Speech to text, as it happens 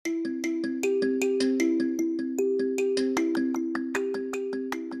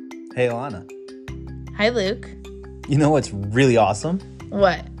Hey, Alana. Hi, Luke. You know what's really awesome?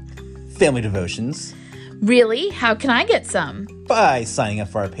 What? Family devotions. Really? How can I get some? By signing up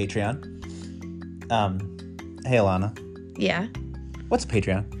for our Patreon. Hey, Alana. Yeah. What's a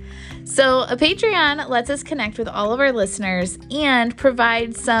Patreon? So a Patreon lets us connect with all of our listeners and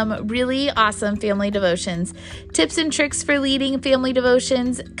provide some really awesome family devotions, tips and tricks for leading family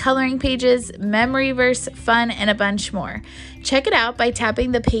devotions, coloring pages, memory verse, fun, and a bunch more. Check it out by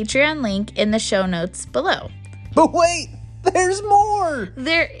tapping the Patreon link in the show notes below. But wait, there's more!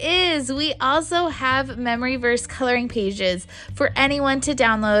 There is. We also have memory verse coloring pages for anyone to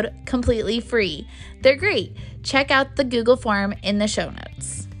download completely free. They're great. Check out the Google form in the show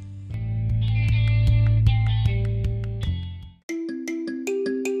notes.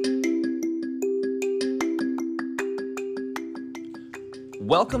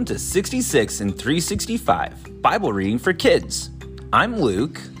 Welcome to 66 and 365 Bible Reading for Kids. I'm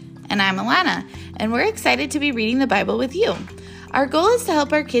Luke. And I'm Alana, and we're excited to be reading the Bible with you. Our goal is to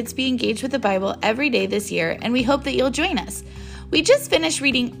help our kids be engaged with the Bible every day this year, and we hope that you'll join us. We just finished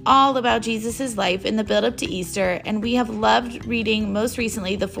reading all about Jesus' life in the build-up to Easter, and we have loved reading most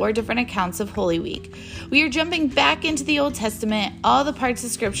recently the 4 different accounts of Holy Week. We are jumping back into the Old Testament, all the parts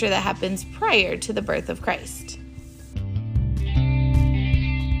of Scripture that happens prior to the birth of Christ.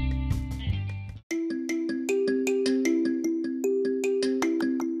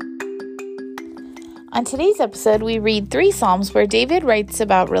 On today's episode, we read 3 Psalms where David writes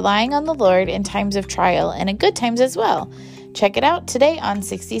about relying on the Lord in times of trial and in good times as well. Check it out today on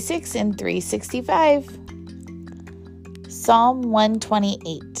 66 and 365. Psalm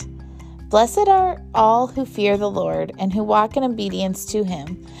 128. Blessed are all who fear the Lord and who walk in obedience to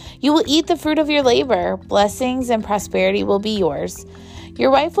him. You will eat the fruit of your labor. Blessings and prosperity will be yours.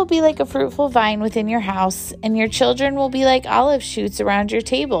 Your wife will be like a fruitful vine within your house, and your children will be like olive shoots around your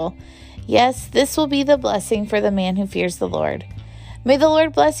table. Yes, this will be the blessing for the man who fears the Lord. May the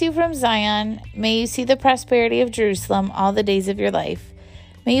Lord bless you from Zion. May you see the prosperity of Jerusalem all the days of your life.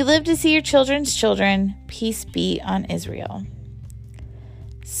 May you live to see your children's children. Peace be on Israel.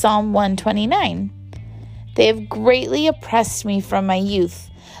 Psalm 129. They have greatly oppressed me from my youth.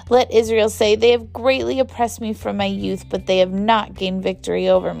 Let Israel say, they have greatly oppressed me from my youth, but they have not gained victory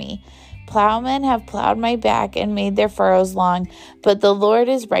over me. Plowmen have plowed my back and made their furrows long, but the Lord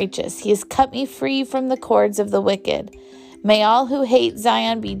is righteous. He has cut me free from the cords of the wicked. May all who hate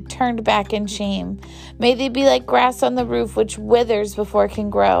Zion be turned back in shame. May they be like grass on the roof, which withers before it can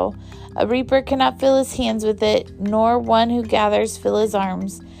grow. A reaper cannot fill his hands with it, nor one who gathers fill his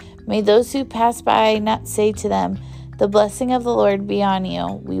arms. May those who pass by not say to them, the blessing of the Lord be on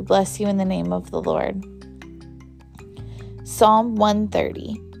you. We bless you in the name of the Lord. Psalm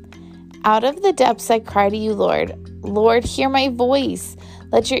 130. Out of the depths I cry to you, Lord. Lord, hear my voice.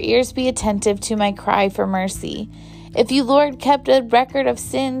 Let your ears be attentive to my cry for mercy. If you, Lord, kept a record of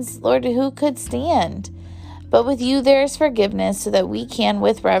sins, Lord, who could stand? But with you there is forgiveness, so that we can,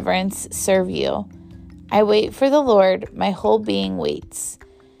 with reverence, serve you. I wait for the Lord, my whole being waits.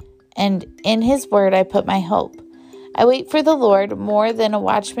 And in his word I put my hope. I wait for the Lord more than a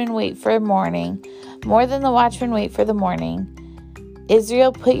watchman wait for morning, more than the watchman wait for the morning.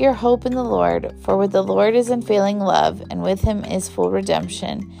 Israel, put your hope in the Lord, for with the Lord is unfailing love, and with him is full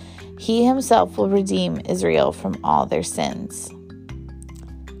redemption. He himself will redeem Israel from all their sins.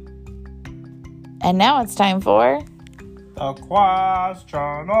 And now it's time for the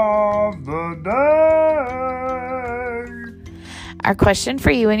question of the day. Our question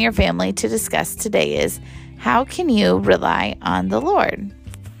for you and your family to discuss today is, how can you rely on the Lord?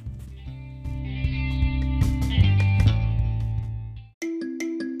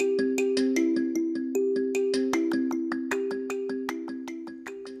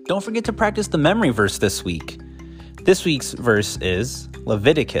 Don't forget to practice the memory verse this week. This week's verse is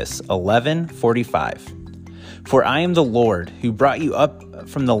Leviticus 11:45. For I am the Lord who brought you up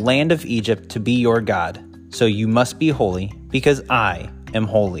from the land of Egypt to be your God. So you must be holy, because I am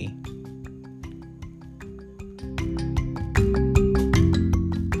holy.